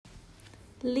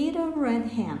Little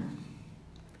Red Hen.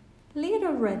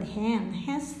 Little Red Hen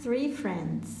has 3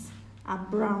 friends, a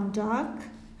brown dog,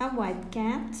 a white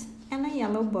cat, and a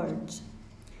yellow bird.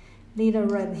 Little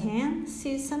Red Hen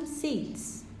sees some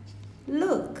seeds.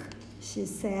 "Look," she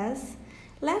says,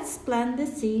 "let's plant the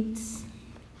seeds."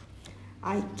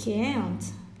 "I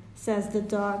can't," says the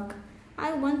dog.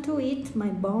 "I want to eat my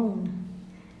bone."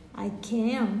 "I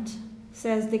can't,"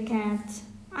 says the cat.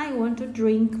 "I want to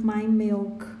drink my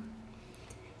milk."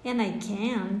 "And I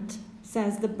can't,"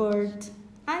 says the bird.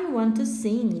 "I want to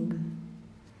sing."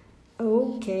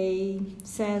 "Okay,"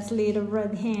 says Little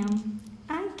Red Hen.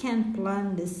 "I can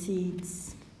plant the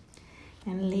seeds."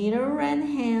 And Little Red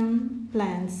Hen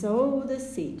plants all the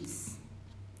seeds.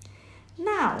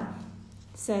 "Now,"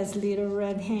 says Little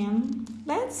Red Hen,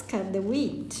 "let's cut the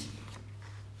wheat."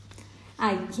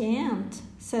 "I can't,"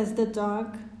 says the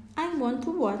dog. "I want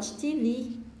to watch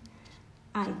TV."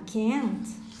 "I can't,"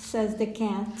 says the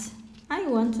cat. "I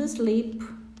want to sleep."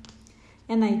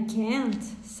 "And I can't,"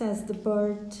 says the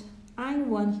bird. "I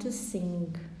want to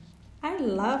sing. I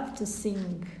love to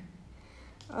sing."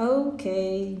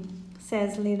 "Okay,"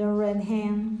 says Little Red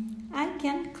Hen. "I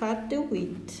can cut the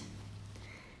wheat."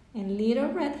 And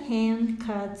Little Red Hen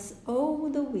cuts all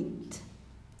the wheat.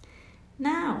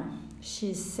 "Now,"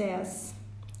 she says,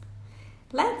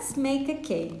 "let's make a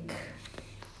cake."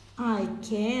 "I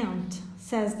can't,"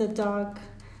 says the dog.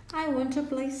 "I want to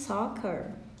play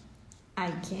soccer." "I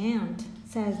can't,"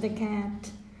 says the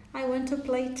cat. "I want to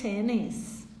play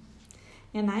tennis."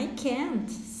 "And I can't,"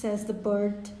 says the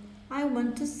bird. "I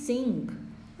want to sing.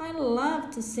 I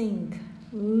love to sing.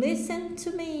 Listen to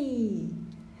me."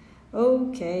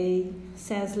 "Okay,"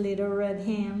 says Little Red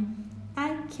Hen.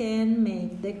 "I can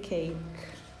make the cake."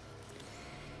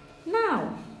 "Now,"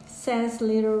 says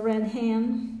Little Red Hen,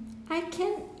 "I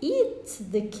can eat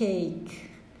the cake."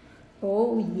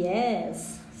 "Oh,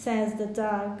 yes," says the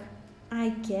dog. "I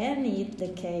can eat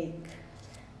the cake."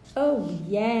 "Oh,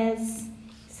 yes,"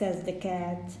 says the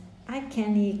cat. "I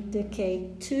can eat the cake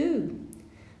too."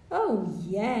 "Oh,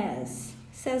 yes,"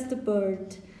 says the bird.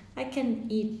 "I can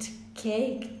eat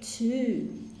cake too.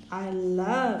 I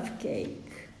love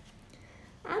cake."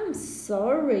 "I'm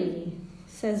sorry,"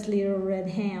 says Little Red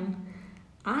Hen.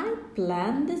 "I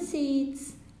plant the seeds,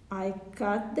 I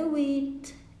cut the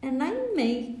wheat, and I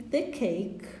make the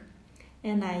cake.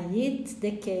 And I eat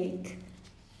the cake.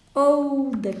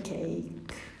 Oh, the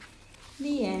cake."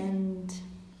 The end.